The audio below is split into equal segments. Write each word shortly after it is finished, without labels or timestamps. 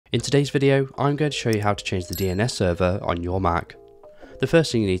In today's video, I'm going to show you how to change the DNS server on your Mac. The first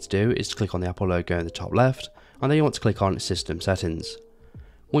thing you need to do is to click on the Apple logo in the top left, and then you want to click on System Settings.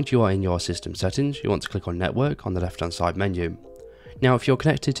 Once you are in your System Settings, you want to click on Network on the left hand side menu. Now if you're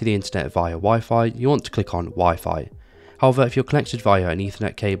connected to the internet via Wi-Fi, you want to click on Wi-Fi. However, if you're connected via an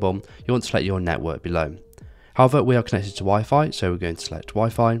Ethernet cable, you want to select your network below. However, we are connected to Wi-Fi, so we're going to select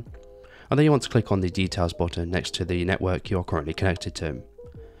Wi-Fi, and then you want to click on the Details button next to the network you're currently connected to.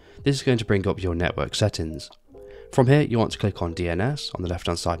 This is going to bring up your network settings. From here, you want to click on DNS on the left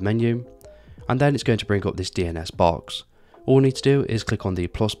hand side menu, and then it's going to bring up this DNS box. All you need to do is click on the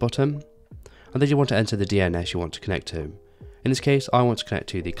plus button, and then you want to enter the DNS you want to connect to. In this case, I want to connect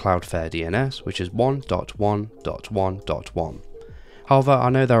to the Cloudflare DNS, which is 1.1.1.1. However,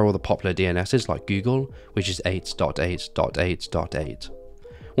 I know there are other popular DNSs like Google, which is 8.8.8.8.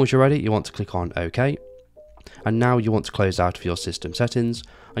 Once you're ready, you want to click on OK. And now you want to close out of your system settings,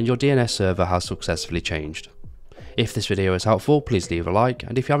 and your DNS server has successfully changed. If this video is helpful, please leave a like,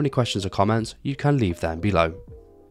 and if you have any questions or comments, you can leave them below.